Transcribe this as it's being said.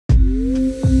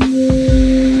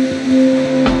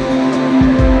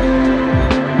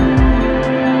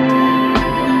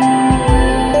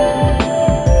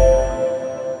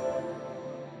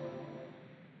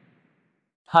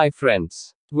Hi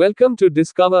friends. Welcome to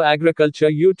Discover Agriculture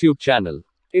YouTube channel.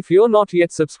 If you're not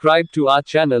yet subscribed to our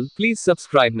channel, please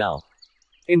subscribe now.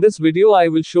 In this video I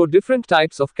will show different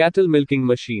types of cattle milking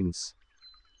machines.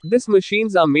 These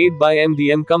machines are made by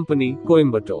MDM company,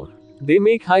 Coimbatore. They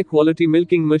make high quality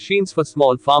milking machines for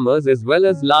small farmers as well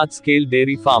as large scale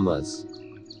dairy farmers.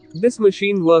 This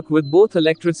machine works with both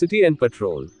electricity and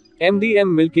petrol.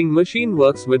 MDM milking machine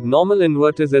works with normal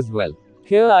inverters as well.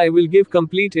 Here I will give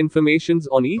complete informations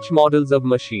on each models of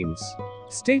machines.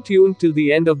 Stay tuned till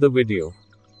the end of the video.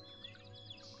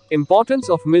 Importance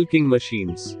of milking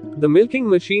machines. The milking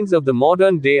machines of the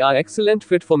modern day are excellent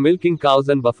fit for milking cows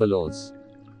and buffaloes.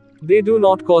 They do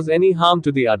not cause any harm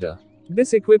to the udder.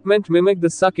 This equipment mimics the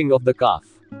sucking of the calf.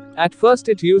 At first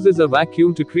it uses a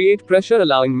vacuum to create pressure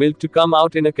allowing milk to come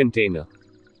out in a container.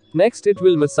 Next it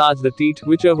will massage the teat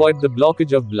which avoid the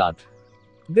blockage of blood.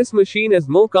 This machine is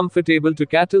more comfortable to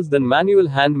cattle than manual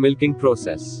hand milking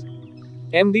process.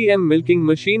 MDM milking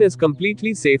machine is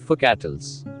completely safe for cattle.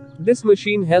 This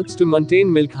machine helps to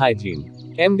maintain milk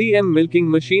hygiene. MDM milking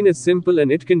machine is simple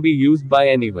and it can be used by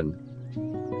anyone.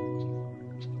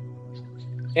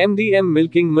 MDM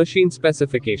milking machine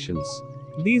specifications.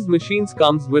 These machines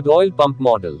comes with oil pump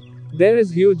model. There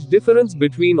is huge difference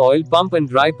between oil pump and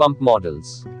dry pump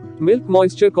models. Milk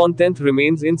moisture content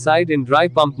remains inside in dry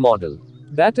pump model.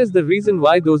 That is the reason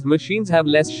why those machines have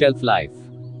less shelf life.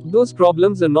 Those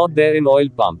problems are not there in oil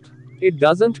pump. It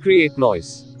doesn't create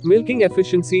noise. Milking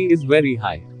efficiency is very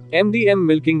high. MDM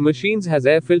milking machines has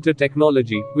air filter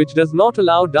technology, which does not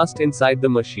allow dust inside the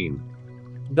machine.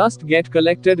 Dust get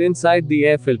collected inside the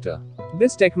air filter.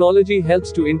 This technology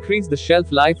helps to increase the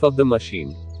shelf life of the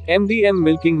machine. MDM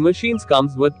milking machines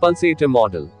comes with pulsator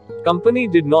model. Company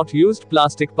did not use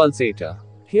plastic pulsator.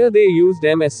 Here they used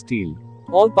MS steel.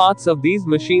 All parts of these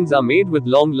machines are made with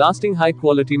long-lasting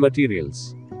high-quality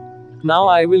materials. Now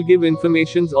I will give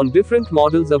informations on different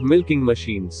models of milking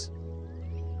machines.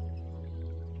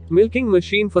 Milking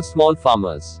machine for small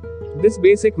farmers. This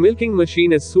basic milking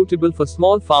machine is suitable for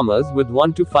small farmers with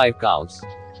 1 to 5 cows.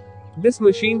 This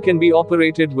machine can be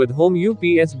operated with home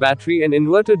UPS battery and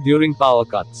inverter during power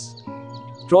cuts.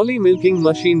 Trolley milking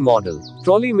machine model.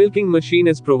 Trolley milking machine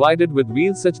is provided with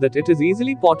wheels such that it is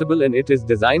easily portable and it is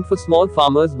designed for small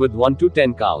farmers with 1 to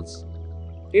 10 cows.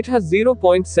 It has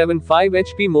 0.75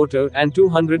 HP motor and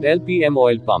 200 LPM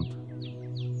oil pump.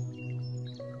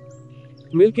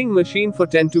 Milking machine for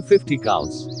 10 to 50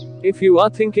 cows. If you are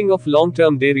thinking of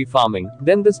long-term dairy farming,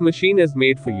 then this machine is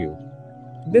made for you.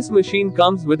 This machine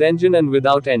comes with engine and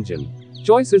without engine.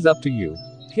 Choice is up to you.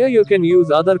 Here you can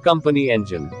use other company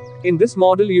engine. In this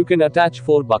model you can attach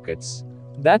 4 buckets.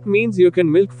 That means you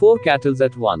can milk 4 cattle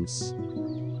at once.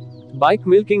 Bike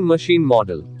milking machine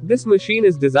model. This machine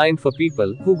is designed for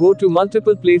people who go to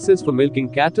multiple places for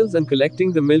milking cattle and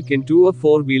collecting the milk in 2 or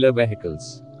 4-wheeler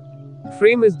vehicles.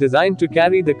 Frame is designed to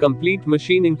carry the complete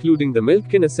machine including the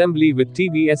milk in assembly with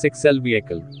TVS XL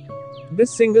vehicle.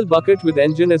 This single bucket with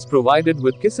engine is provided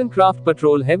with Craft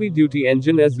petrol heavy-duty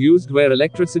engine as used where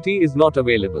electricity is not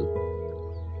available.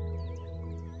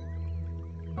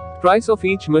 Price of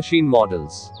each machine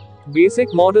models.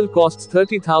 Basic model costs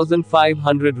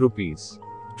 30,500 rupees.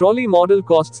 Trolley model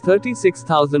costs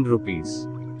 36,000 rupees.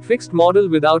 Fixed model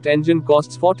without engine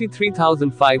costs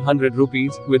 43,500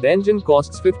 rupees, with engine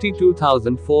costs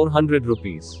 52,400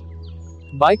 rupees.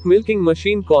 Bike milking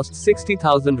machine costs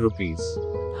 60,000 rupees.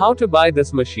 How to buy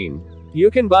this machine?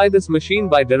 You can buy this machine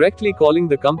by directly calling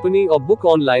the company or book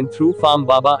online through Farm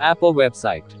Baba app or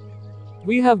website.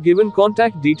 We have given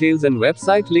contact details and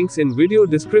website links in video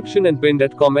description and pinned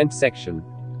at comment section.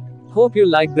 Hope you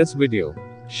like this video.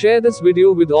 Share this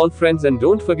video with all friends and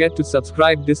don't forget to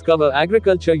subscribe Discover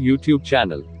Agriculture YouTube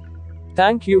channel.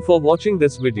 Thank you for watching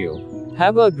this video.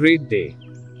 Have a great day.